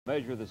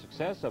Measure the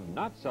success of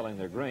not selling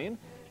their grain,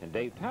 and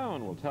Dave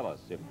Town will tell us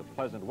if the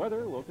pleasant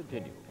weather will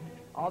continue.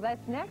 All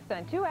that's next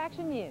on 2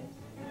 Action News.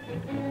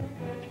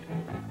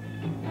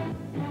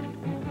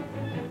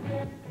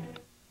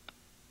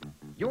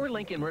 Your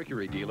Lincoln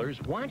Mercury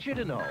dealers want you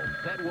to know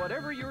that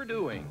whatever you're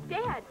doing...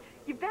 Dad,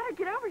 you better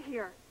get over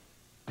here.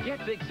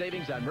 Get big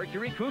savings on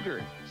Mercury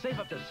Cougar. Save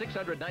up to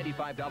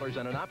 $695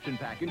 on an option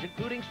package,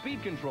 including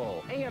speed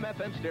control,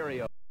 AM/FM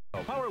stereo,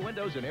 power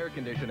windows, and air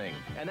conditioning.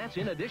 And that's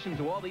in addition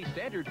to all these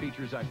standard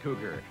features on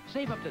Cougar.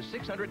 Save up to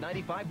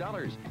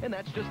 $695, and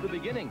that's just the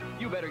beginning.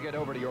 You better get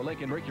over to your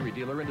Lincoln Mercury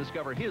dealer and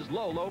discover his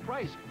low, low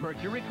price.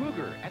 Mercury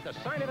Cougar, at the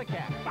sign of the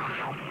cat.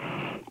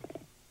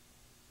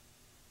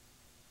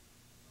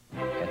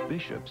 At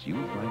Bishop's,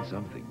 you'll find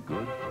something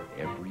good for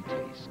every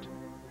taste.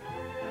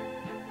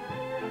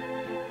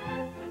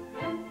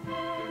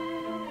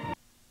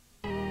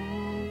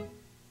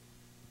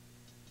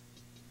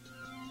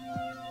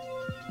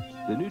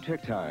 The New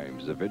Tech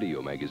Times, a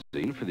video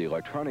magazine for the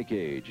electronic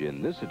age.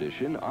 In this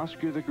edition,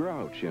 Oscar the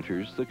Grouch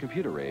enters the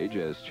computer age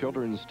as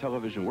Children's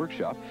Television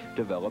Workshop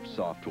develops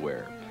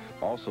software.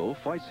 Also,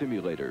 flight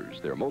simulators,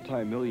 they're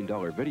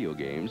multi-million-dollar video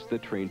games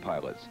that train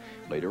pilots.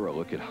 Later, a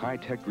look at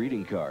high-tech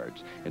greeting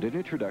cards and an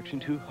introduction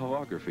to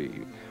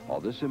holography. All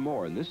this and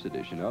more in this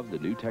edition of the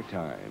New Tech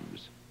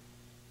Times.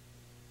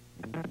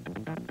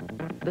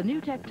 The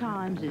New Tech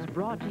Times is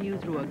brought to you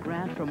through a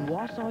grant from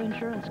Wausau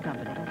Insurance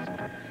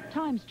Companies.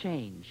 Times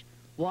change.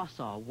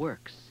 Wausau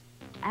works.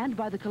 And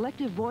by the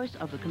collective voice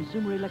of the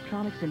consumer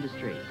electronics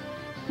industry,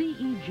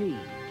 CEG,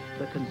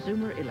 the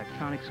Consumer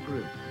Electronics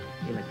Group,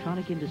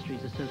 Electronic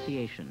Industries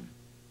Association.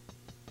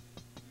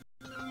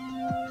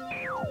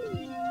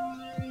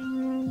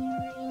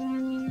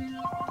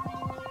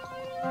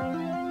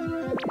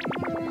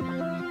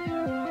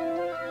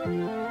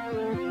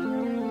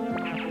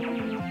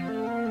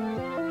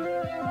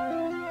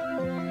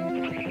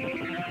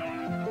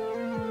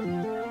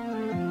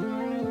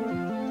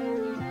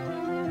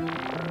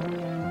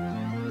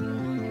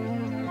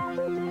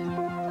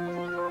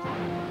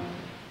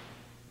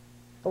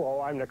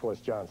 Hello, I'm Nicholas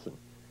Johnson.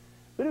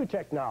 The new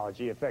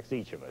technology affects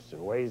each of us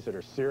in ways that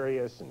are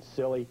serious and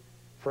silly,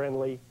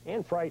 friendly,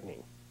 and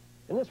frightening.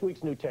 And this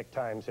week's New Tech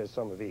Times has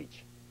some of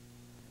each.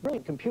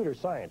 Brilliant computer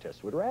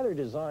scientists would rather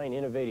design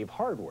innovative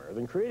hardware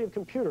than creative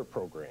computer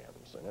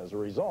programs. And as a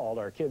result,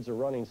 our kids are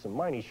running some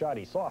mighty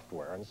shoddy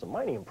software on some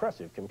mighty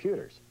impressive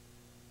computers.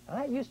 Now,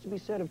 that used to be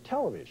said of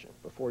television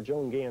before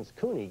Joan Gans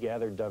Cooney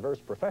gathered diverse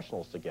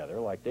professionals together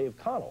like Dave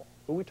Connell,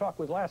 who we talked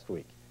with last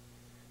week.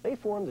 They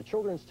formed the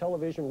Children's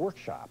Television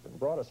Workshop and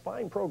brought us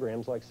fine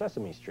programs like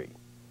Sesame Street.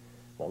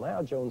 Well,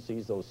 now Joan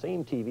sees those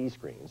same TV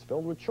screens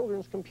filled with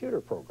children's computer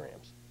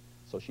programs.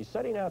 So she's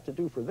setting out to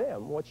do for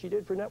them what she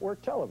did for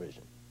network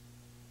television.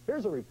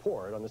 Here's a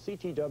report on the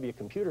CTW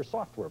Computer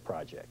Software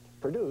Project,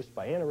 produced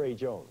by Anna Ray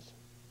Jones.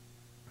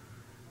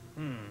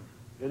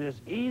 It is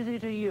easy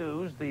to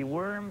use the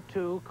Worm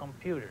 2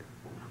 computer.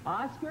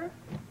 Oscar,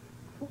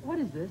 what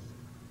is this?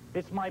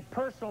 It's my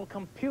personal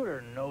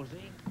computer,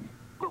 Nosy.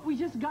 But we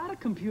just got a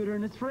computer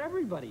and it's for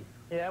everybody.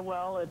 Yeah,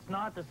 well, it's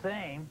not the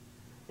same.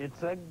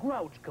 It's a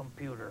Grouch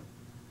computer.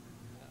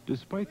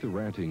 Despite the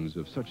rantings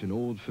of such an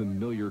old,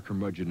 familiar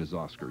curmudgeon as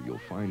Oscar,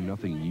 you'll find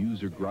nothing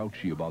used or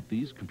grouchy about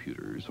these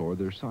computers or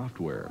their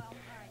software.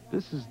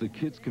 This is the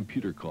Kids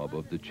Computer Club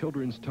of the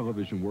Children's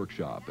Television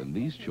Workshop, and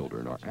these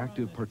children are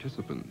active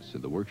participants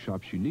in the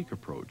workshop's unique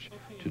approach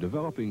to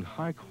developing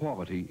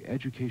high-quality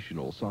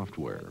educational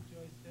software.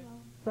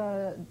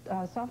 The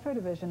software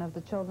division of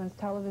the Children's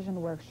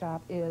Television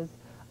Workshop is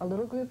a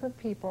little group of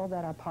people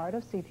that are part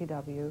of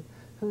CTW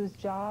whose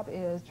job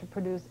is to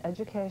produce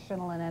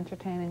educational and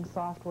entertaining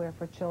software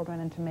for children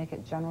and to make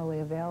it generally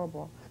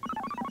available.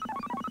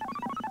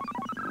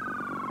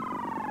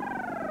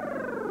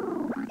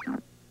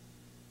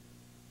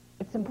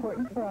 It's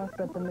important for us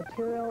that the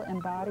material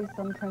embodies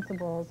some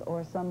principles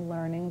or some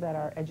learning that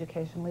are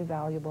educationally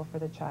valuable for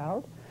the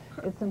child.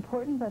 It's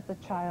important that the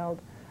child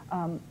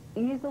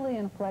easily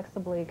and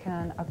flexibly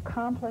can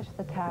accomplish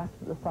the task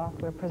that the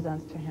software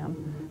presents to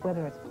him,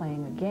 whether it's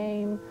playing a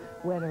game,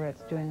 whether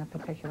it's doing a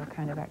particular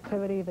kind of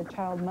activity. The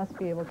child must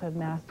be able to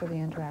master the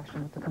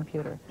interaction with the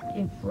computer.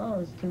 It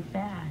flows too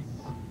fast.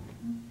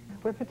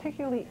 We're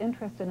particularly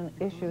interested in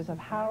issues of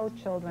how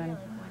children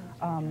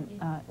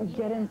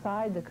get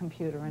inside the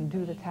computer and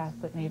do the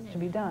task that needs to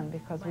be done,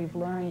 because we've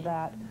learned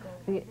that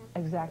the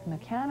exact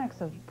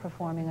mechanics of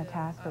performing a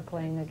task or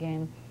playing a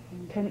game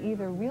can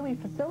either really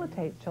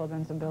facilitate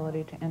children's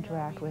ability to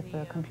interact with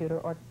the computer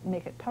or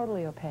make it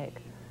totally opaque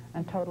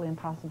and totally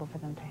impossible for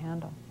them to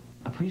handle.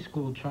 A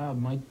preschool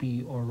child might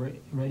be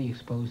already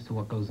exposed to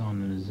what goes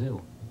on in a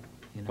zoo.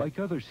 You know? Like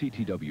other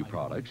CTW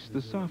products,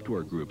 the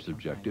software group's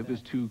objective is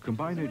to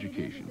combine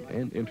education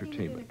and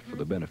entertainment for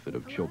the benefit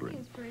of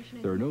children.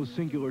 There are no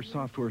singular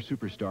software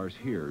superstars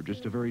here,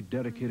 just a very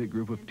dedicated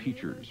group of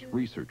teachers,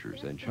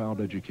 researchers, and child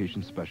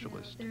education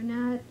specialists. They're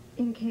not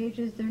in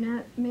cages, they're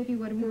not maybe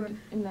what we were...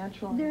 In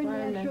natural They're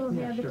environment. natural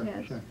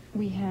habitats. Sure.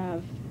 We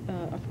have,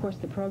 of course,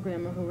 the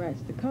programmer who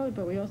writes the code,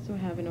 but we also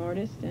have an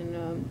artist and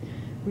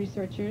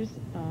researchers,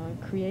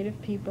 creative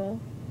people,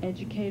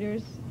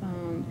 educators,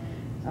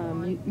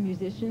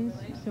 musicians.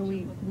 So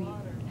we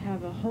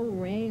have a whole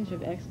range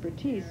of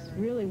expertise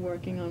really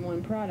working on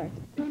one product.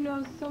 Who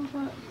knows,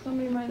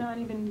 somebody might not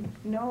even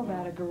know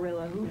about a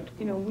gorilla.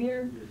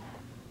 We're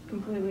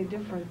completely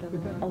different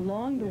than them.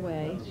 Along the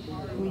way,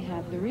 we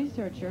have the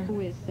researcher who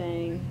is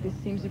saying, this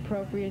seems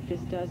appropriate, this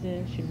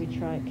doesn't, should we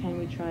try it, can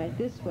we try it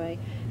this way?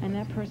 And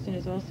that person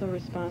is also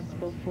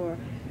responsible for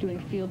doing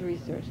field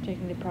research,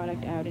 taking the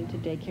product out into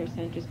daycare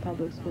centers,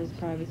 public schools,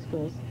 private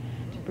schools,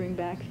 to bring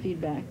back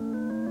feedback.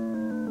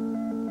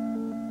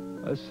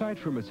 Aside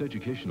from its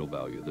educational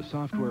value, the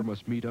software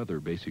must meet other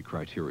basic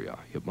criteria.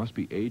 It must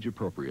be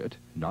age-appropriate,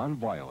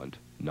 non-violent,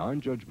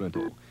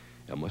 non-judgmental,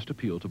 and must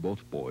appeal to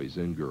both boys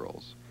and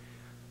girls.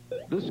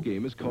 This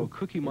game is called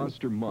Cookie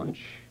Monster Munch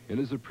and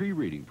is a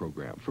pre-reading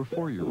program for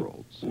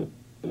 4-year-olds.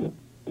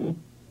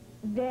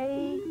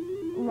 They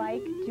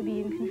like to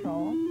be in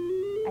control,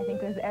 I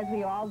think, as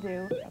we all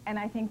do. And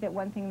I think that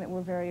one thing that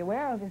we're very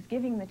aware of is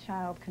giving the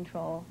child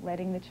control,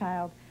 letting the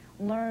child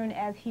learn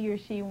as he or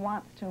she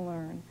wants to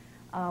learn,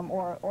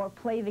 or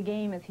play the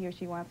game as he or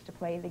she wants to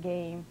play the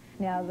game.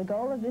 Now, the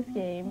goal of this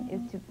game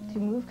is to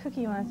move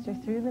Cookie Monster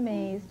through the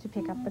maze to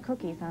pick up the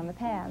cookies on the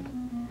pad.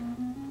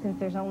 Since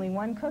there's only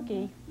one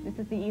cookie, this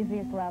is the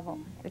easiest level.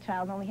 The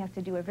child only has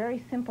to do a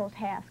very simple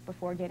task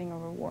before getting a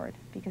reward,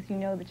 because you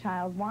know the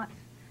child wants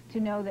to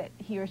know that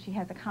he or she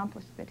has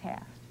accomplished the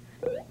task.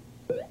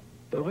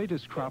 The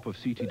latest crop of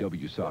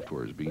CTW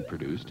software is being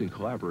produced in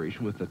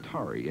collaboration with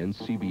Atari and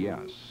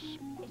CBS.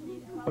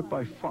 But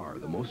by far,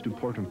 the most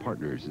important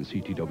partners in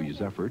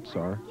CTW's efforts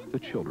are the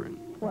children.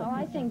 Well,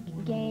 I think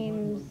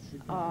games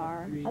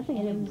are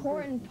an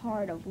important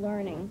part of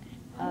learning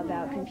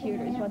about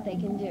computers, what they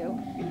can do,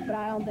 but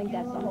I don't think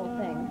that's the whole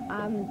thing.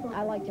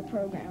 I like to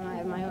program. I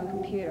have my own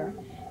computer.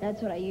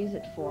 That's what I use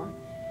it for.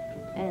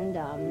 And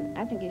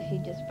I think if you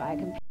just buy a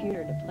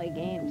computer to play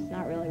games, it's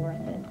not really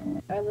worth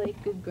it. I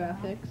like good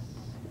graphics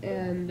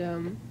and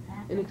an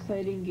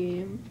exciting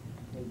game.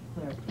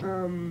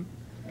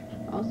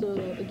 Also,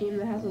 a game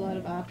that has a lot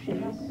of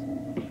options,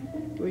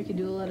 where you can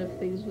do a lot of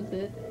things with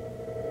it,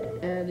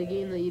 and a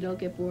game that you don't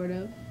get bored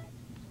of.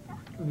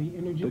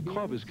 The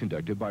club is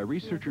conducted by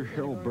researcher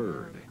Harold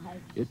Bird.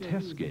 It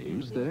tests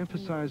games that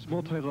emphasize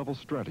multi-level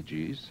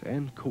strategies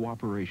and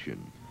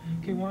cooperation.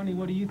 Okay, Wani,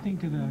 what do you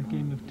think of the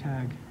game of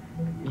tag?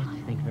 You have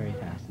to think very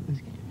fast in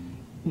this game.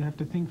 You have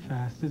to think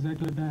fast. Is that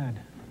good or bad?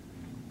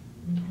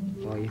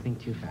 Well, you think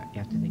too fast.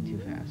 You have to think too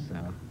fast,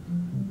 so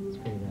it's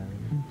pretty bad.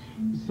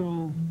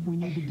 So we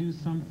need to do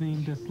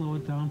something to slow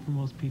it down for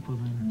most people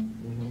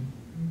then.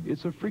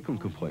 It's a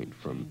frequent complaint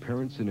from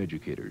parents and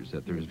educators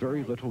that there's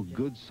very little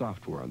good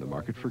software on the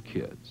market for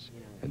kids,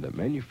 and that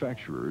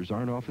manufacturers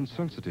aren't often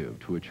sensitive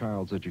to a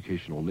child's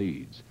educational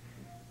needs.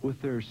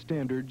 With their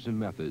standards and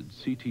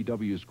methods,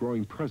 CTW's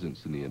growing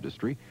presence in the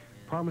industry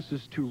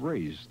promises to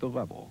raise the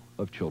level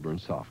of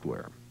children's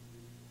software.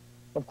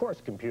 Of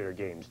course, computer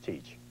games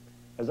teach.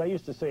 As I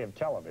used to say of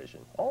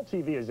television, all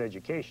TV is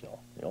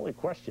educational. The only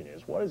question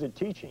is, what is it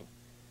teaching?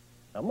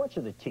 Now, much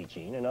of the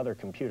teaching and other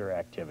computer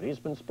activity has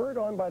been spurred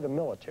on by the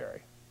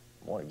military.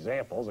 One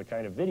example is a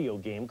kind of video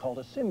game called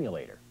a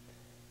simulator.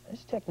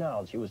 This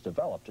technology was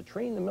developed to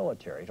train the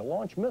military to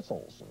launch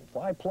missiles and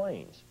fly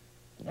planes.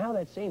 Now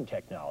that same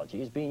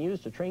technology is being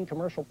used to train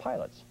commercial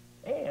pilots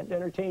and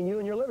entertain you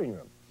in your living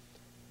room.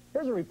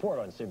 Here's a report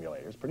on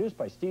simulators produced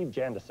by Steve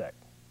Jandasek.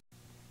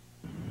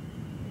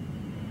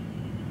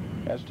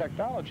 As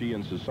technology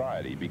in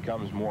society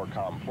becomes more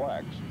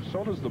complex,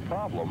 so does the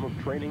problem of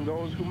training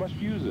those who must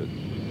use it.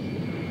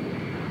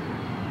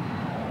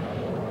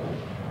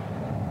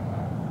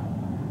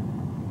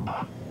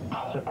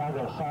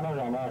 Chicago Center,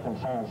 American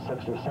Science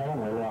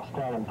 67. We lost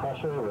ground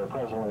pressure. We're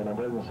presently in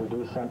emergency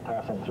descent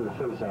passing through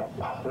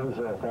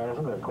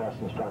 30,000.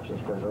 Request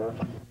instructions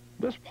preserved.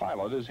 This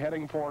pilot is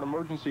heading for an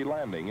emergency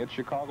landing at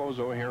Chicago's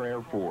O'Hare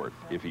Airport.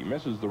 If he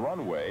misses the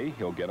runway,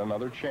 he'll get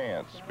another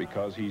chance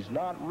because he's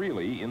not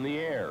really in the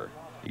air.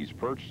 He's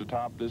perched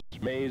atop this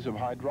maze of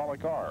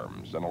hydraulic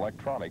arms and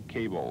electronic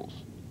cables.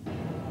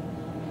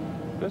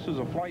 This is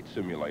a flight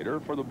simulator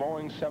for the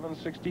Boeing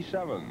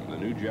 767, the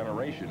new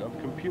generation of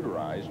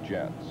computerized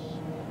jets.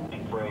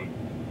 Sink brake.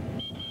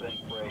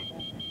 Sink brake.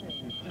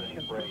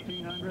 Sink brake.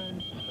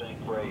 1500.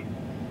 Sink brake.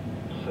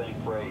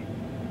 Sink brake.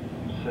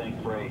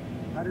 Sink brake.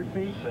 100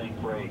 feet. Sink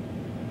brake.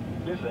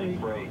 50.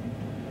 Sink brake.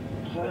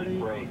 40,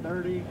 Sink brake.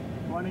 30,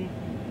 20,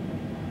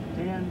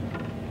 10.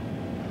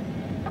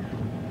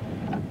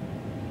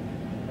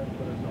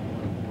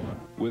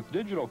 With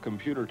digital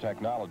computer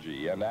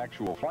technology and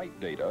actual flight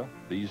data,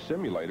 these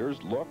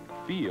simulators look,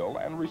 feel,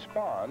 and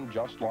respond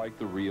just like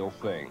the real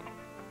thing.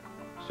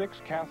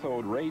 6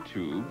 cathode ray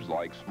tubes,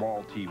 like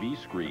small TV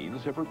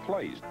screens, have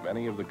replaced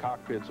many of the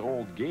cockpit's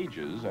old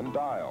gauges and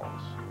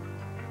dials.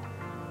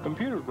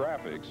 Computer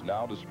graphics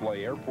now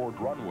display airport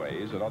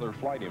runways and other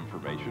flight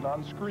information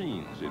on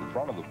screens in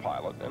front of the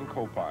pilot and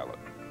co-pilot.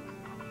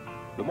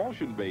 The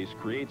motion base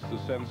creates the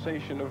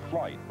sensation of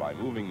flight by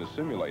moving the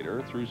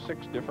simulator through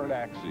 6 different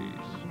axes.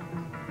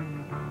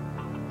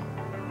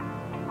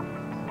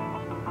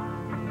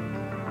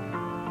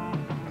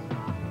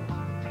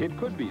 It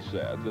could be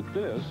said that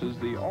this is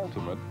the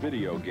ultimate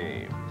video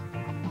game.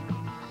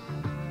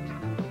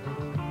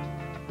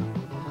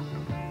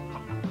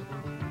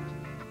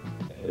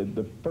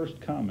 The first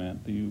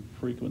comment that you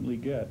frequently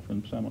get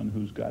from someone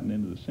who's gotten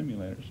into the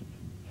simulators,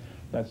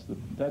 that's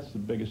the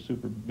biggest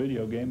super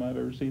video game I've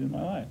ever seen in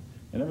my life.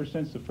 And ever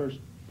since the first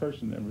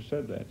person ever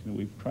said that, you know,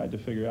 we've tried to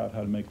figure out how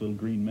to make little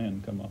green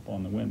men come up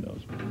on the windows.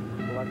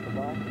 Select the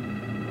box.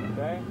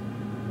 Okay.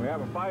 We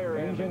have a fire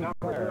engine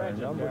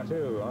number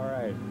two. All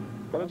right.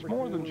 But it's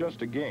more than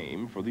just a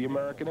game for the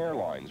American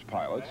Airlines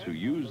pilots who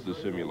use the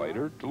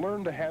simulator to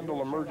learn to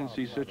handle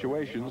emergency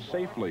situations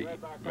safely,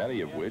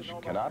 many of which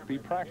cannot be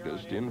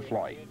practiced in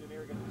flight.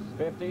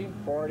 50,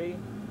 40,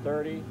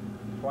 30,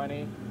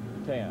 20,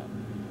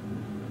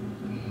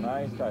 10.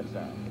 Nice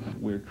touchdown.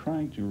 We're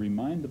trying to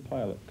remind the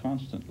pilot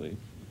constantly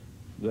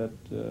that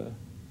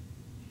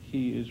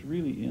he is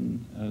really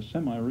in a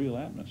semi-real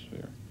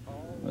atmosphere.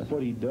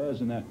 What he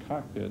does in that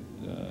cockpit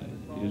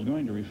is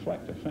going to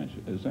reflect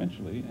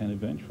essentially and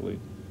eventually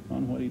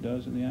on what he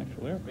does in the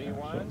actual aircraft.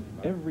 So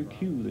every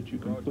cue that you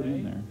can put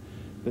in there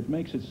that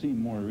makes it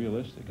seem more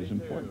realistic is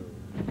important.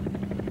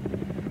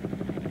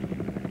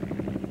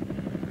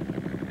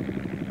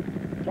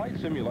 Flight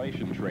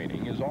simulation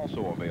training is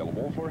also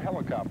available for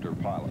helicopter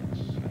pilots.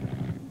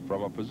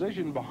 From a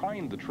position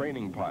behind the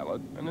training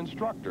pilot, an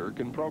instructor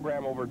can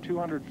program over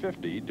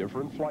 250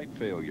 different flight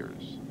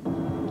failures.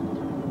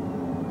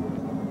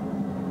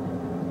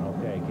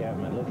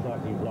 Captain, it looks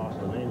like you've lost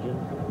an engine,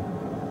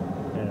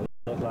 and it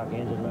looks like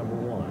engine number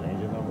one.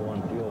 Engine number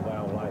one, fuel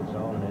valve lights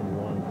on, and engine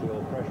one,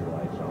 fuel pressure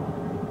lights on.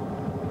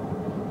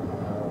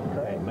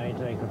 Okay,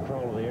 maintain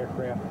control of the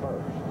aircraft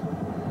first.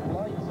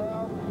 Lights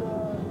out,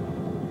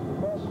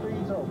 bus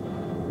feeds open.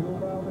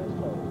 Fuel valve is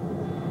closed.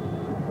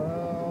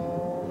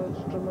 All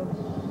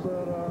instruments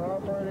that are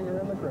operating are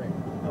in the green.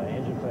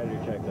 Engine failure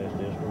checklist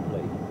is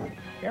complete.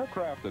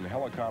 Aircraft and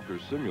helicopter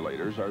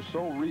simulators are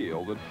so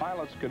real that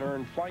pilots can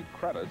earn flight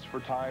credits for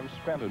time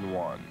spent in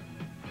one.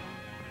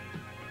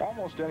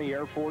 Almost any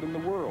airport in the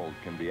world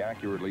can be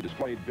accurately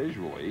displayed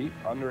visually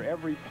under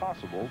every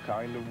possible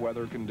kind of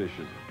weather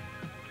condition.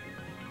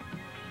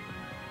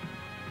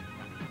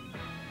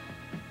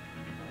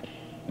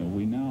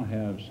 We now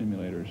have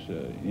simulators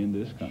in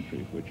this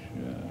country which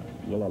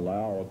will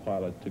allow a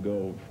pilot to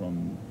go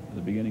from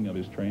the beginning of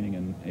his training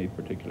in a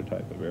particular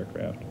type of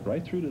aircraft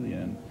right through to the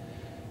end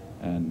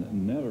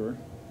and never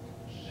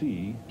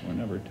see or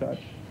never touch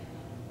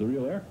the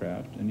real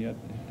aircraft, and yet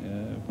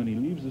when he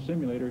leaves the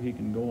simulator he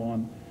can go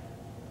on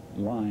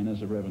line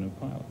as a revenue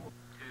pilot.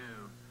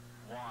 2,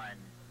 1,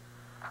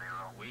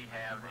 we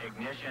have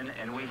ignition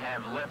and we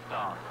have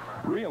liftoff.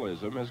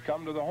 Realism has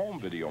come to the home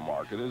video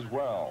market as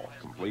well,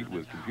 complete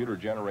with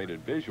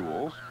computer-generated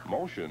visuals,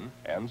 motion,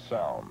 and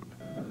sound.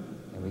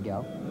 There we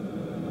go.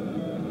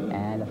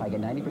 And if I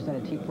get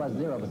 90% at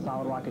T+0, the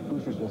solid rocket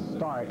boosters will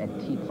start at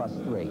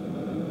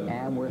T+3.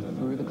 And we're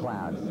through the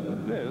clouds.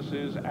 This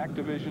is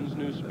Activision's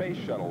new space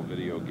shuttle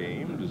video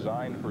game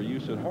designed for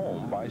use at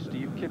home by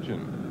Steve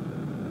Kitchen.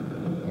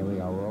 Here we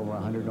are. We're over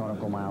 100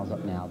 nautical miles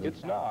up now.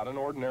 It's not an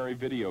ordinary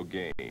video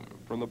game.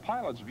 From the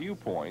pilot's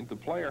viewpoint, the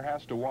player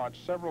has to watch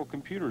several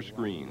computer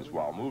screens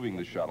while moving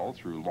the shuttle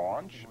through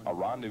launch, a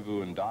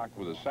rendezvous and dock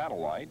with a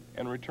satellite,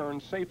 and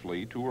return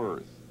safely to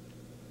Earth.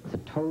 It's a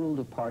total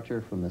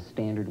departure from the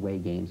standard way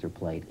games are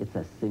played. It's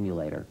a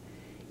simulator.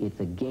 It's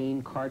a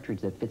game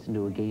cartridge that fits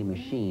into a game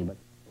machine,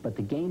 but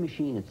the game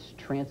machine, it's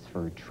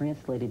transferred,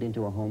 translated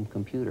into a home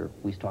computer.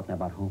 We was talking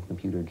about home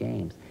computer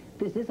games.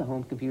 This is a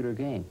home computer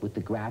game with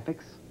the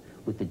graphics,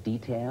 with the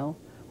detail,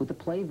 with the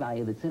play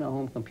value that's in a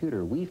home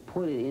computer. We've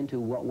put it into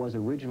what was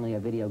originally a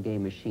video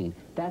game machine.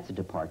 That's a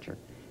departure.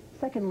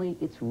 Secondly,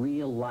 it's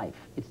real life.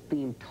 It's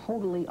themed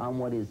totally on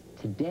what is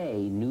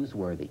today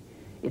newsworthy.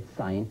 It's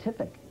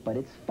scientific, but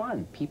it's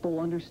fun.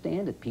 People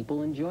understand it.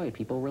 People enjoy it.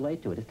 People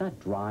relate to it. It's not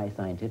dry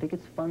scientific.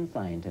 It's fun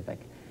scientific.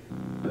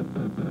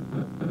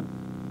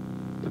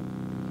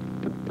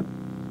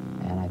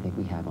 And I think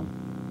we have them.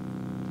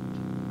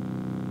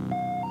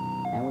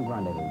 And we've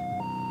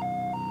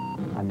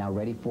rendezvoused. I'm now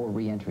ready for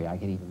re-entry. I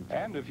can even...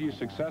 And if you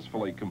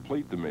successfully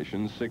complete the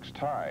mission 6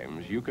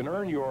 times, you can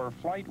earn your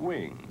flight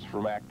wings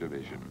from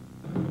Activision.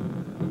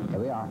 There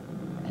we are.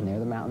 And there are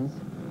the mountains.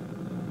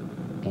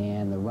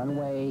 And the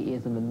runway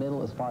is in the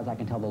middle as far as I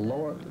can tell. The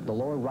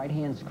lower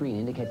right-hand screen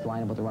indicates the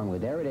line up with the runway.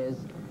 There it is.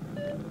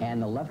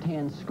 And the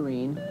left-hand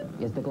screen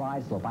is the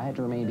glide slope. I had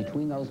to remain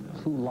between those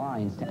two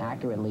lines to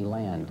accurately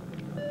land.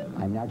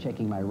 I'm now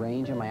checking my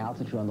range and my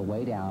altitude on the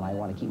way down. I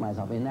want to keep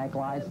myself in that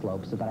glide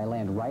slope so that I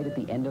land right at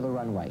the end of the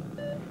runway.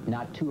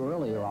 Not too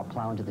early or I'll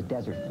plow into the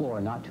desert floor.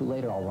 Not too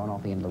late or I'll run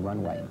off the end of the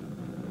runway.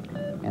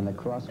 And the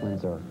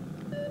crosswinds are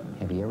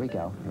heavy. Here we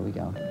go. Here we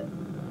go.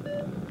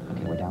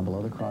 Okay, we're down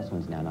below the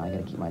crosswinds now. Now I got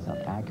to keep myself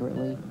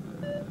accurately.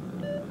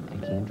 I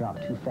can't drop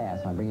too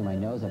fast. I'm bringing my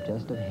nose up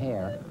just a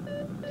hair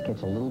to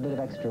catch a little bit of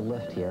extra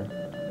lift here.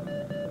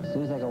 As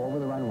soon as I go over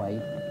the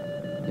runway,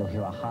 you'll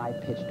hear a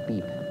high-pitched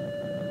beep.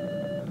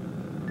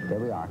 There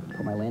we are.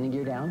 Put my landing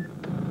gear down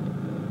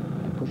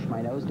and push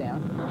my nose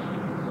down.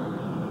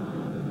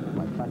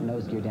 My front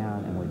nose gear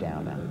down, and we're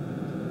down now.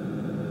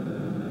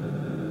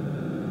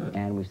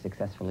 And we've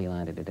successfully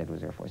landed at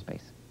Edwards Air Force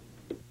Base.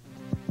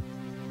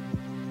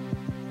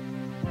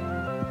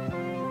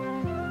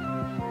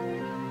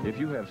 If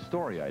you have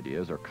story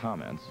ideas or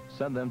comments,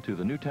 send them to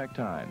the New Tech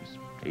Times,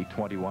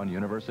 821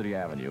 University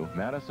Avenue,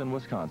 Madison,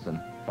 Wisconsin,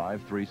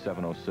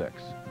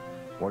 53706.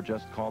 Or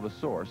just call the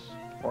source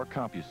or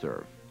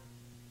CompuServe.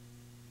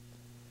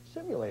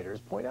 Simulators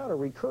point out a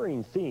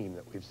recurring theme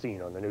that we've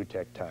seen on the New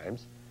Tech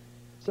Times.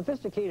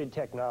 Sophisticated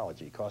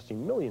technology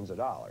costing millions of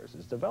dollars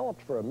is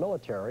developed for a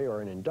military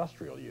or an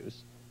industrial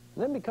use,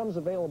 and then becomes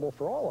available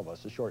for all of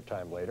us a short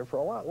time later for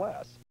a lot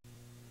less.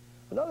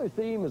 Another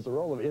theme is the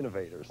role of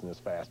innovators in this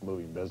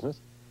fast-moving business.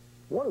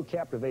 One who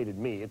captivated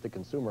me at the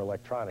Consumer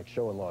Electronics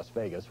Show in Las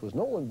Vegas was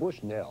Nolan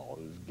Bushnell,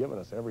 who's given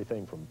us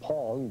everything from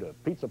Pong to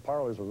pizza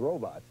parlors with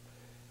robots.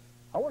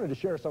 I wanted to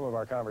share some of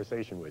our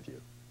conversation with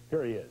you.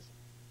 Here he is.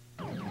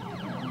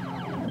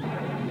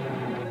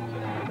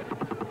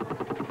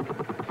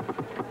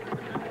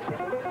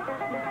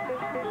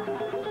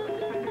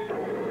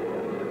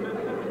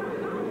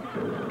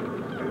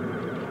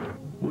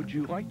 Would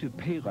you like to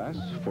pay less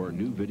for a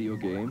new video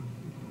game?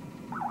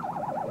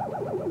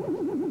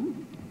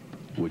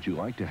 Would you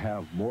like to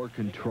have more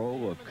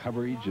control of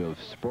coverage of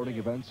sporting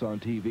events on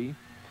TV?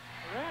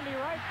 Randy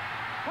Wright,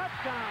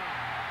 touchdown!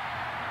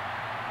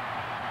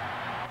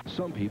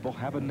 Some people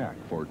have a knack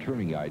for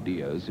turning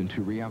ideas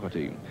into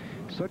reality.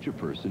 Such a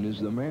person is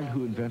the man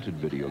who invented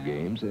video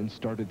games and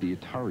started the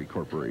Atari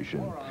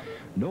Corporation.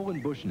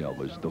 Nolan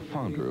Bushnell is the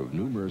founder of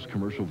numerous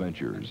commercial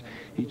ventures.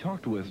 He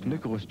talked with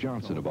Nicholas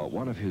Johnson about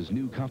one of his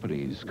new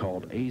companies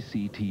called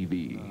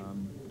ACTV.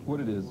 What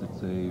it is,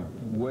 it's a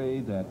way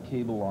that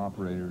cable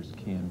operators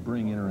can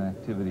bring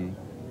interactivity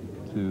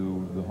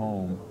to the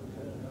home,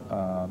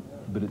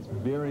 but it's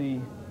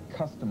very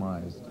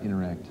customized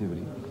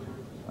interactivity.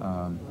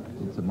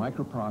 It's a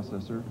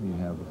microprocessor. You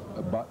have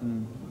a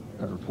button,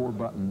 or 4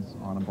 buttons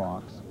on a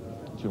box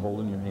that you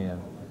hold in your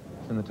hand,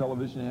 and the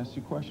television asks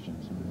you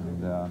questions.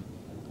 And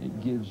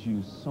it gives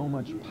you so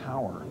much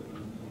power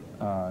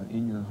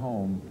in your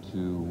home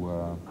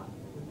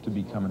to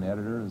become an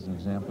editor. As an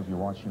example, if you're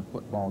watching a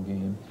football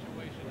game,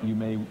 you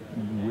may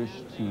wish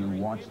to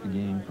watch the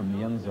game from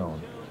the end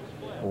zone,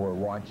 or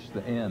watch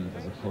the end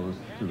as opposed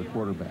to the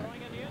quarterback,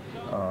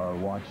 or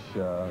watch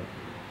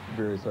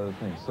various other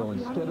things. So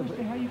instead of... I don't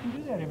understand how you can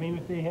do that. I mean,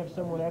 if they have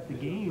someone at the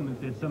game,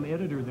 there's some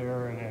editor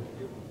there and...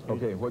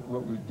 Okay, what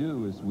we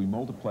do is we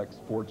multiplex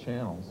 4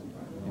 channels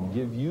and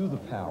give you the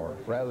power,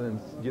 rather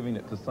than giving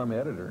it to some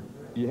editor.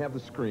 You have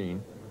the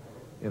screen,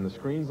 and the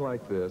screen's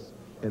like this,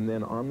 and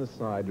then on the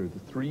side are the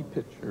 3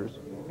 pictures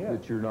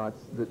that you're not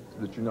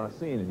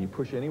seeing, and you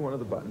push any one of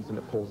the buttons and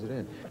it pulls it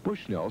in.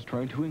 Bushnell's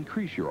trying to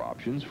increase your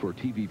options for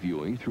TV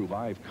viewing through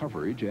live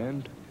coverage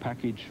and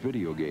packaged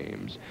video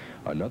games.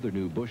 Another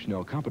new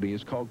Bushnell company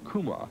is called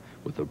Kuma,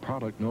 with a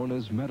product known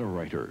as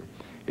MetaWriter.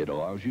 It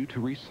allows you to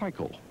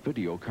recycle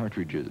video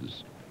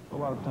cartridges. A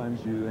lot of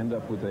times you end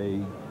up with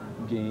a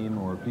game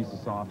or a piece of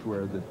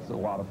software that's a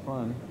lot of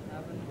fun,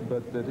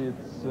 but that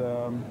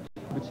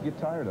but you get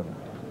tired of it.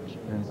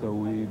 And so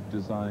we've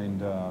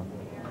designed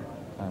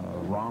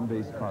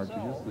ROM-based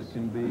cartridges that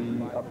can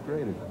be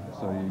upgraded.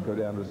 So you go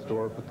down to the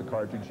store, put the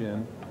cartridge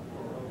in,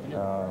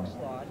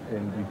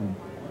 and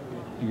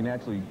you can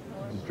actually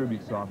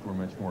distribute software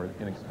much more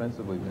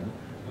inexpensively then.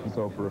 And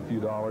so for a few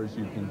dollars,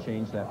 you can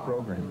change that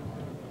program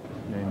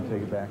and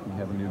take it back and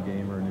have a new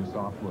game or a new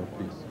software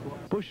piece.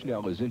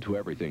 Bushnell is into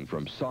everything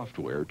from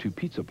software to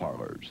pizza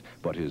parlors,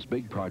 but his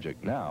big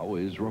project now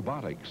is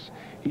robotics.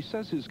 He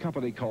says his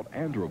company called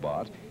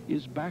Androbot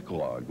is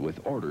backlogged with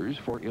orders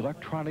for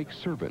electronic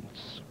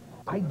servants.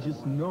 I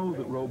just know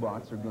that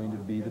robots are going to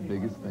be the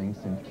biggest thing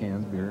since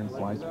canned beer and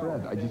sliced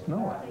bread. I just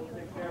know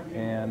it.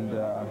 And,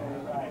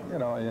 you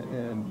know,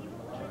 and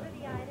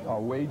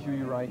I'll wager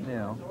you right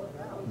now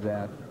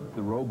that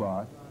the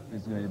robot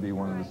is going to be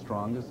one of the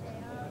strongest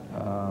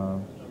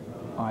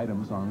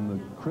items on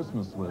the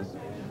Christmas list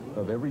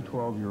of every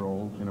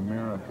 12-year-old in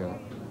America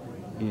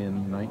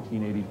in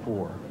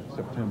 1984,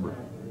 September.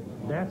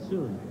 That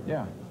soon?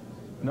 Yeah.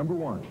 Number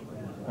 1.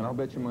 And I'll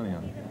bet you money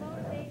on it.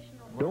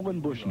 Nolan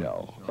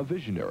Bushnell, a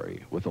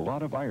visionary with a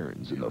lot of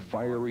irons in the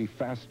fiery,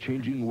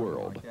 fast-changing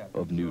world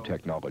of new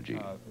technology.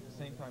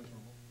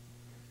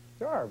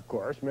 There are, of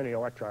course, many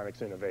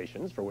electronics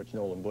innovations for which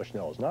Nolan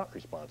Bushnell is not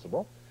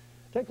responsible.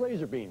 Take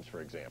laser beams,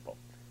 for example.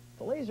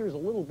 The laser is a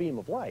little beam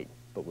of light,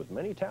 but with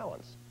many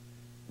talents.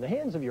 In the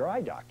hands of your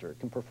eye doctor, it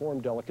can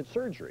perform delicate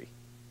surgery.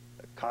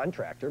 A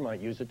contractor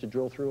might use it to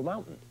drill through a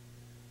mountain.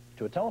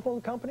 To a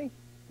telephone company,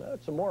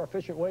 it's a more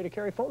efficient way to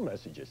carry phone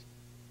messages.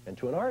 And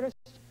to an artist,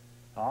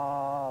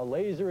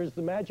 laser is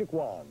the magic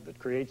wand that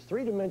creates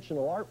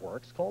 3-dimensional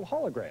artworks called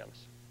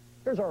holograms.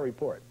 Here's our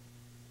report.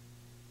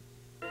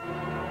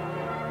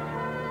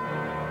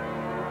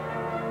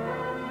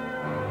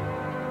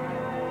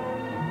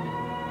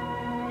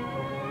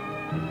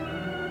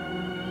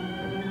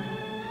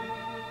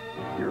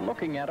 You're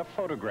looking at a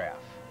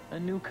photograph, a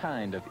new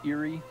kind of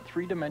eerie,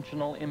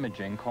 3-dimensional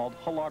imaging called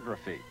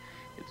holography.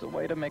 It's a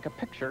way to make a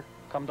picture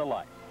come to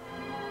life.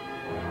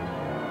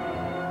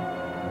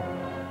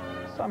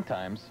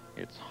 Sometimes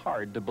it's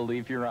hard to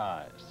believe your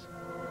eyes.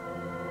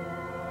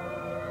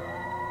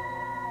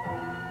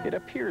 It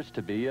appears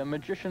to be a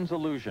magician's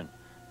illusion,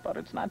 but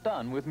it's not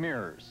done with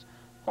mirrors.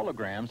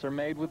 Holograms are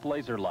made with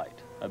laser light.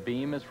 A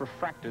beam is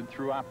refracted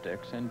through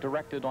optics and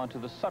directed onto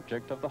the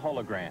subject of the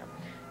hologram.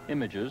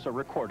 Images are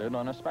recorded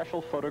on a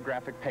special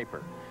photographic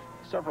paper.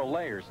 Several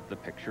layers of the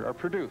picture are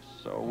produced,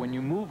 so when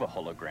you move a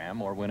hologram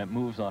or when it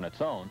moves on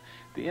its own,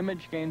 the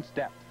image gains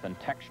depth and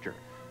texture.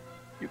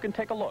 You can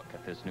take a look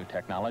at this new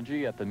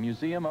technology at the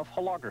Museum of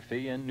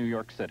Holography in New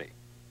York City.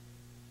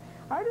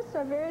 Artists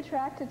are very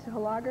attracted to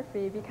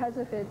holography because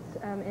of its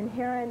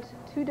inherent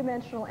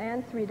two-dimensional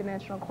and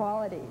three-dimensional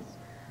qualities.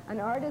 An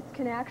artist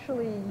can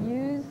actually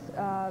use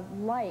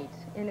light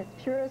in its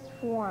purest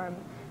form,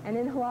 and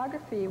in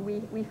holography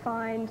we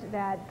find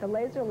that the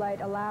laser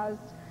light allows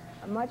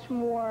a much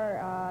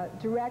more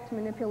direct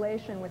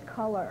manipulation with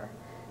color.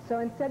 So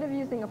instead of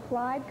using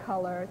applied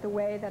color the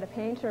way that a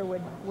painter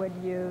would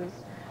use,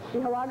 the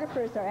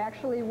holographers are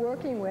actually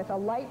working with a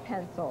light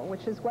pencil,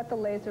 which is what the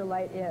laser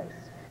light is.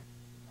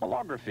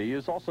 Holography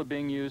is also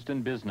being used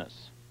in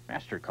business.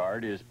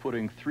 MasterCard is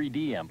putting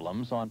 3D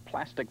emblems on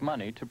plastic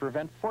money to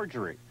prevent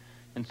forgery.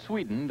 In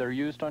Sweden, they're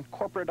used on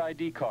corporate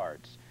ID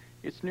cards.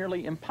 It's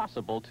nearly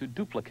impossible to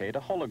duplicate a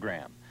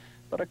hologram,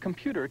 but a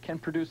computer can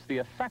produce the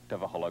effect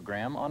of a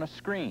hologram on a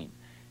screen.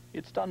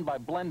 It's done by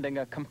blending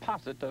a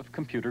composite of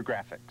computer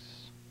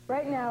graphics.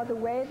 Right now, the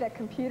way that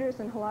computers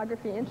and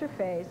holography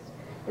interface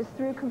is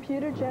through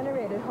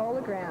computer-generated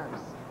holograms.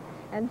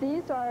 And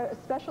these are a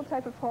special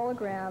type of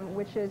hologram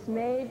which is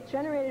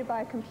generated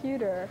by a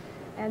computer,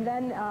 and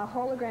then a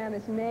hologram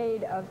is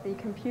made of the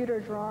computer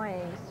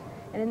drawings.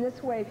 And in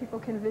this way, people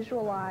can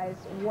visualize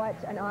what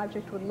an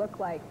object would look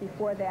like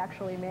before they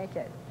actually make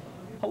it.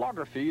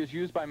 Holography is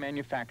used by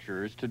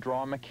manufacturers to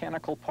draw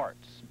mechanical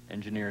parts.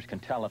 Engineers can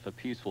tell if a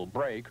piece will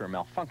break or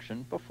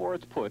malfunction before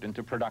it's put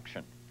into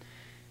production.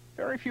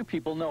 Very few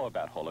people know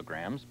about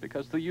holograms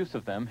because the use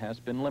of them has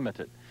been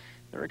limited.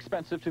 They're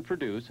expensive to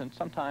produce, and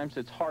sometimes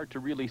it's hard to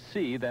really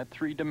see that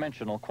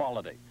three-dimensional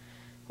quality.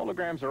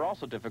 Holograms are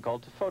also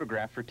difficult to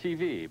photograph for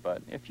TV,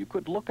 but if you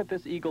could look at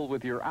this eagle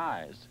with your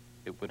eyes,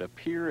 it would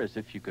appear as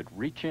if you could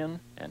reach in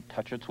and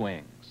touch its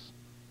wings.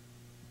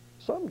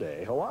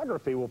 Someday,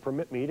 holography will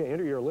permit me to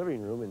enter your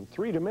living room in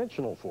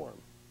three-dimensional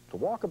form, to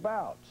walk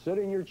about, sit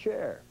in your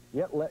chair,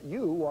 yet let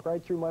you walk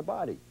right through my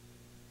body.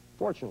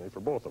 Fortunately for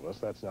both of us,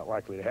 that's not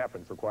likely to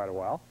happen for quite a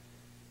while.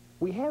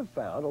 We have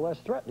found a less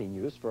threatening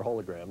use for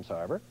holograms,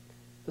 however,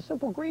 the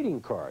simple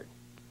greeting card,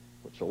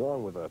 which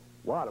along with a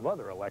lot of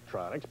other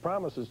electronics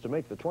promises to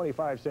make the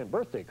 25-cent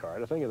birthday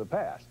card a thing of the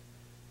past.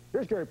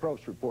 Here's Gary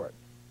Probst's report.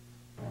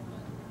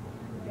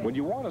 When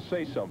you want to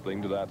say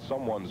something to that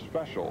someone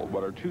special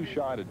but are too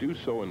shy to do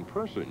so in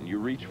person, you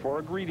reach for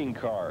a greeting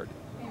card.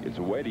 It's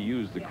a way to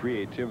use the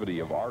creativity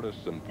of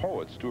artists and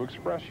poets to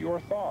express your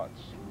thoughts,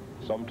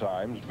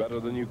 sometimes better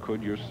than you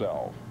could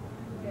yourself.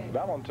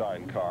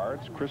 Valentine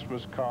cards,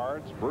 Christmas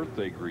cards,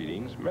 birthday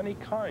greetings, many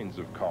kinds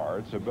of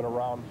cards have been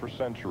around for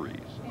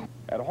centuries.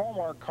 At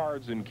Hallmark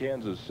Cards in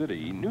Kansas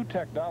City, new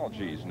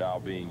technology is now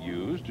being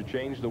used to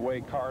change the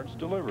way cards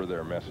deliver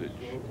their message.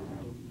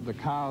 The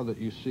cow that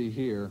you see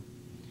here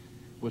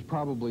was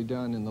probably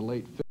done in the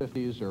late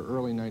 50s or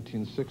early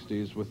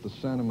 1960s with the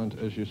sentiment,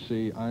 as you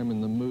see, I'm in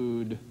the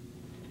mood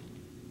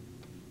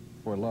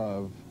for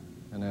love,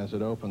 and as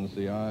it opens,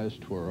 the eyes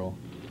twirl.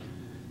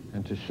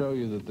 And to show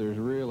you that there's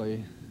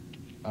really,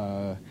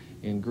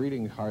 in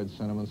greeting card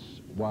sentiments,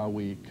 while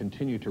we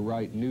continue to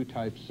write new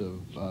types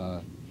of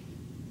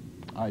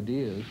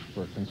ideas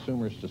for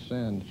consumers to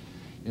send,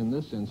 in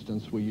this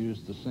instance, we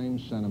use the same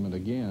sentiment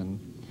again,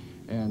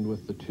 and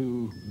with the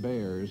two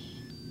bears,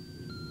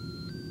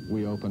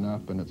 we open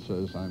up and it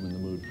says, I'm in the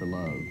mood for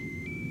love.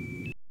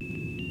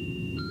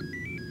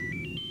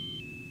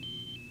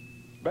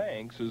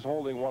 Banks is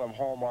holding one of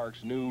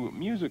Hallmark's new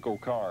musical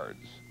cards.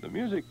 The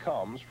music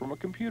comes from a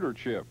computer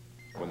chip.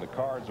 When the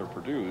cards are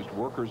produced,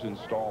 workers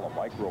install a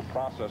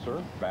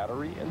microprocessor,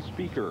 battery, and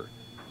speaker.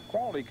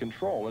 Quality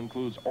control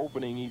includes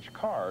opening each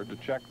card to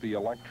check the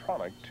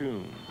electronic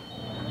tune.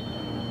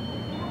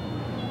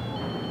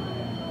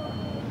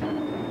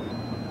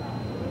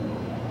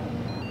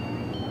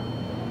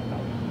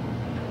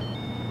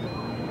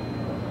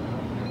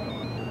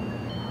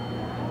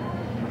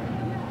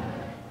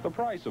 The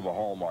price of a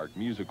Hallmark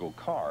musical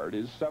card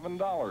is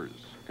 $7.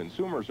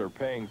 Consumers are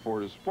paying for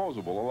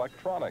disposable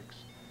electronics.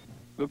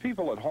 The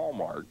people at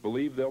Hallmark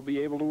believe they'll be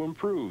able to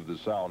improve the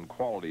sound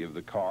quality of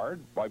the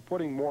card by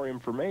putting more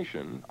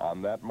information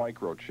on that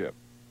microchip.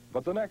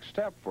 But the next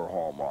step for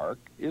Hallmark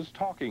is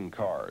talking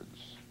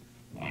cards.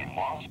 We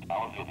lost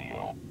our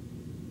video.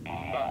 Do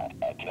not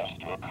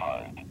adjust your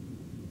card.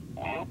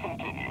 We'll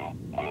continue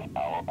with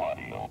our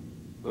audio.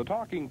 The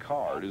talking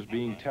card is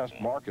being test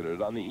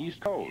marketed on the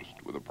East Coast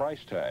with a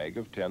price tag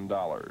of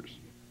 $10.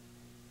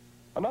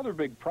 Another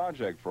big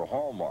project for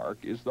Hallmark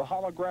is the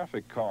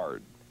holographic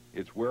card.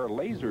 It's where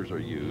lasers are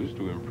used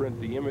to imprint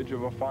the image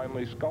of a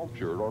finely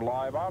sculptured or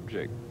live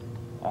object.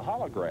 A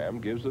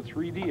hologram gives a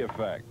 3D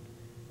effect.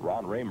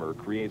 Ron Raymer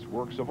creates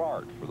works of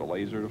art for the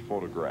laser to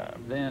photograph.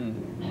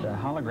 Then the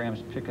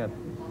holograms pick up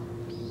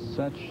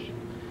such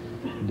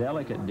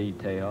delicate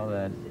detail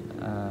that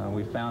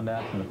we found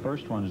out from the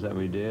first ones that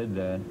we did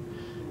that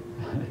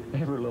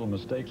every little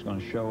mistake's going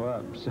to show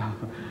up. So,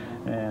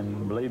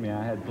 and believe me,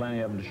 I had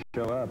plenty of them to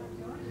show up.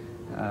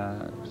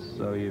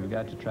 So you've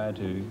got to try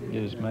to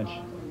get as much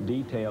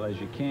detail as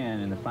you can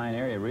in the fine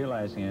area,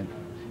 realizing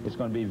it's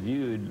going to be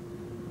viewed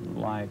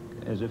like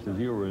as if the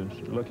viewer was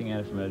looking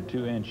at it from a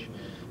 2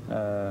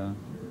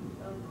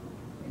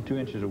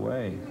 inches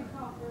away.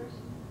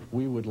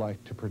 We would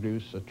like to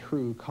produce a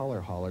true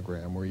color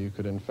hologram where you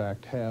could in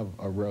fact have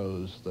a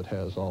rose that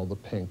has all the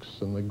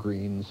pinks and the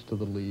greens to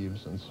the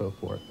leaves and so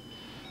forth.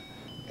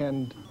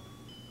 And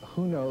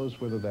who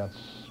knows whether that's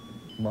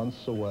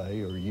months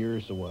away or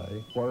years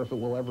away, or if it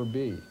will ever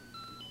be.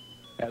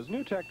 As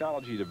new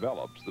technology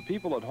develops, the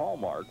people at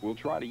Hallmark will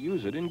try to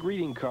use it in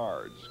greeting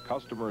cards.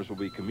 Customers will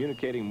be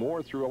communicating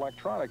more through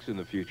electronics in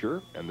the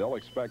future, and they'll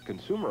expect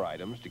consumer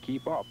items to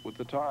keep up with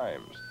the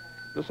times.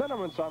 The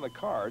sentiments on the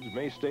cards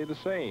may stay the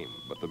same,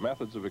 but the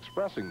methods of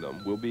expressing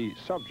them will be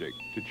subject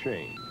to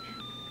change.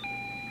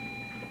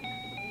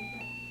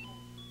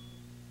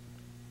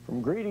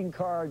 From greeting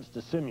cards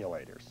to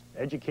simulators,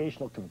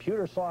 educational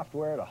computer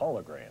software to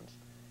holograms,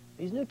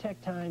 these new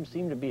tech times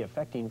seem to be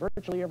affecting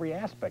virtually every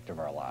aspect of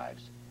our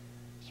lives.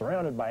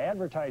 Surrounded by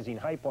advertising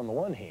hype on the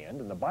one hand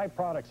and the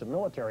byproducts of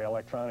military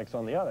electronics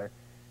on the other,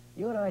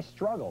 you and I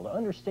struggle to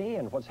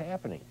understand what's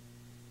happening.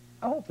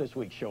 I hope this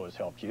week's show has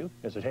helped you,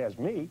 as it has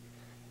me,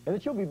 and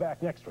that you'll be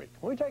back next week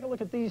when we take a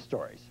look at these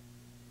stories.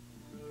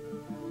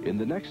 In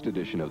the next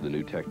edition of the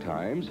New Tech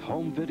Times,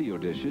 home video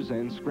dishes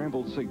and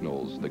scrambled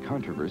signals, the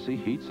controversy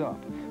heats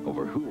up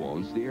over who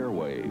owns the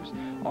airwaves.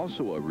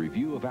 Also, a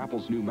review of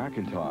Apple's new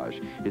Macintosh.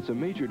 It's a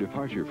major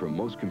departure from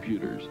most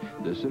computers.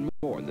 This and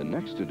more in the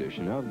next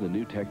edition of the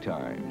New Tech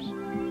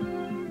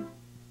Times.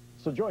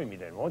 So join me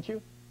then, won't you?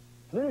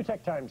 For the New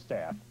Tech Times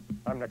staff,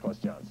 I'm Nicholas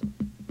Johnson.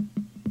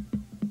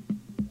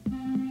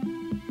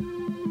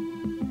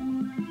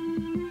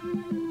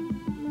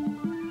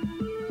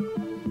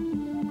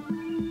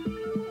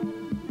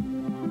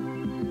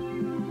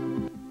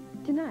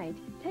 Tonight,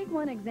 Take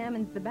One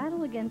examines the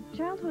battle against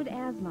childhood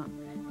asthma.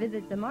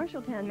 Visit the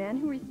Marshalltown man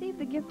who received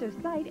the gift of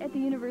sight at the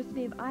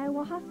University of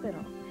Iowa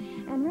Hospital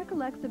and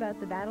recollects about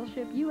the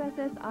battleship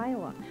USS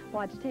Iowa.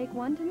 Watch Take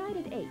One tonight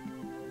at 8.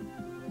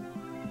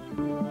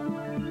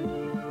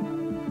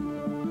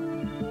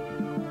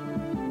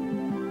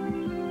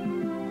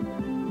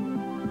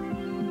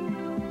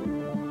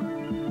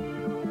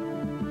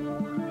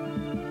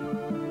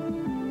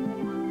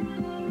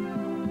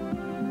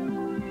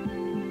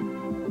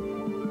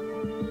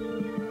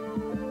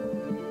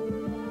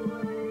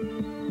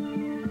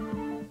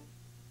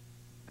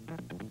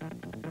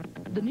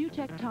 The New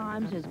Tech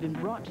Times has been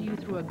brought to you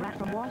through a grant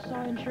from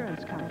Wausau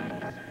Insurance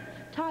Companies.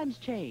 Times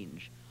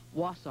change.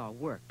 Wausau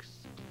works.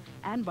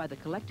 And by the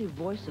collective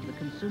voice of the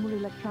consumer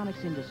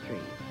electronics industry.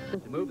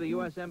 To move the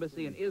U.S.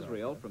 Embassy in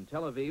Israel from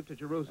Tel Aviv to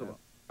Jerusalem.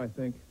 I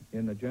think,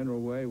 in a general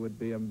way, would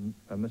be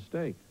a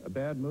mistake, a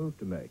bad move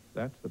to make.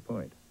 That's the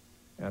point.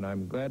 And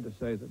I'm glad to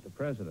say that the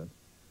President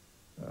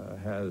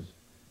has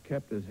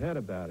kept his head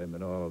about him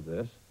in all of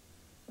this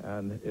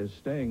and is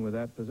staying with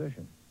that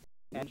position.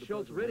 And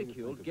Schultz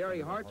ridiculed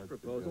Gary Hart's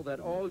proposal that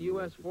all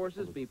U.S.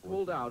 forces be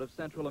pulled out of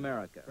Central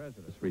America.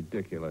 It's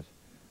ridiculous.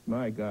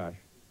 My gosh,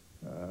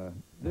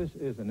 this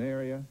is an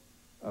area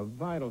of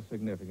vital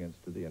significance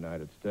to the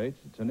United States.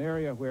 It's an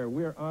area where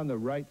we're on the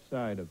right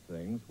side of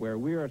things, where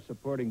we are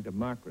supporting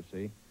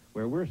democracy,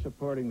 where we're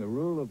supporting the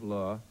rule of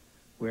law,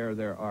 where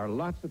there are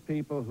lots of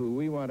people who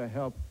we want to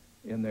help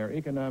in their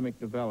economic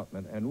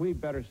development, and we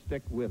better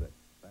stick with it.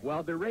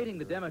 While berating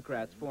the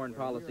Democrats' foreign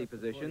policy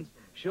positions,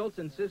 Schultz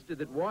insisted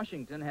that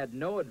Washington had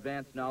no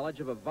advanced knowledge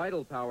of a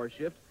vital power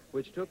shift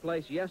which took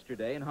place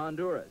yesterday in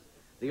Honduras.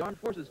 The Armed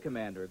Forces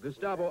commander,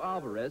 Gustavo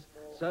Alvarez,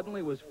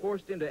 suddenly was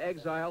forced into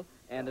exile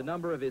and a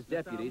number of his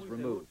deputies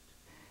removed.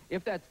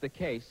 If that's the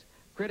case,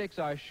 critics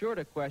are sure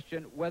to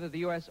question whether the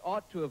U.S.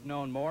 ought to have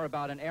known more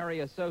about an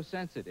area so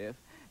sensitive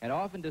and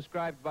often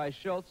described by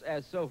Schultz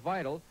as so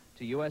vital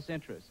to U.S.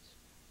 interests.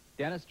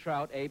 Dennis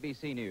Trout,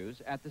 ABC News,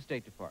 at the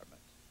State Department.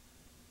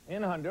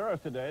 In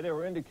Honduras today, there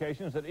were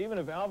indications that even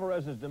if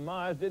Alvarez's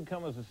demise did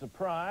come as a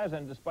surprise,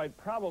 and despite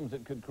problems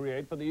it could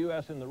create for the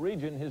U.S. in the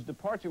region, his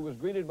departure was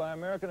greeted by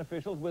American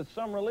officials with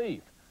some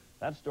relief.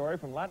 That story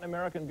from Latin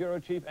American Bureau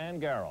Chief Ann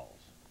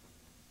Garrels.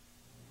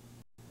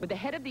 With the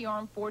head of the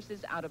armed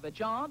forces out of a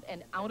job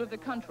and out of the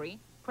country,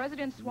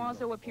 President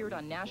Suazo appeared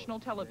on national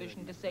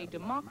television to say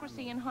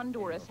democracy in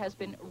Honduras has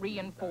been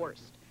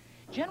reinforced.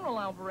 General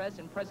Alvarez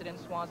and President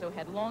Suazo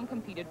had long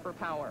competed for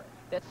power.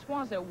 That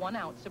Suazo won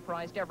out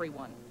surprised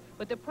everyone.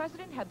 But the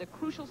president had the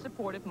crucial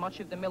support of much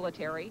of the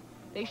military.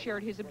 They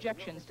shared his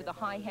objections to the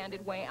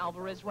high-handed way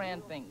Alvarez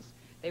ran things.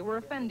 They were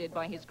offended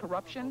by his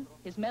corruption,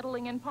 his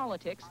meddling in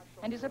politics,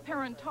 and his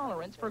apparent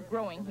tolerance for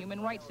growing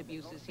human rights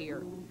abuses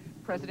here.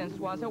 President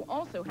Suazo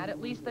also had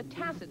at least the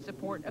tacit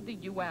support of the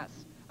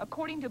U.S.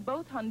 According to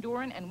both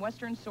Honduran and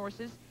Western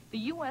sources, the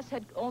U.S.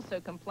 had also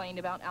complained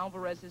about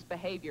Alvarez's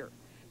behavior.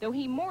 Though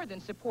he more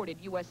than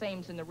supported U.S.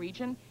 aims in the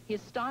region,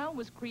 his style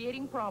was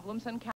creating problems and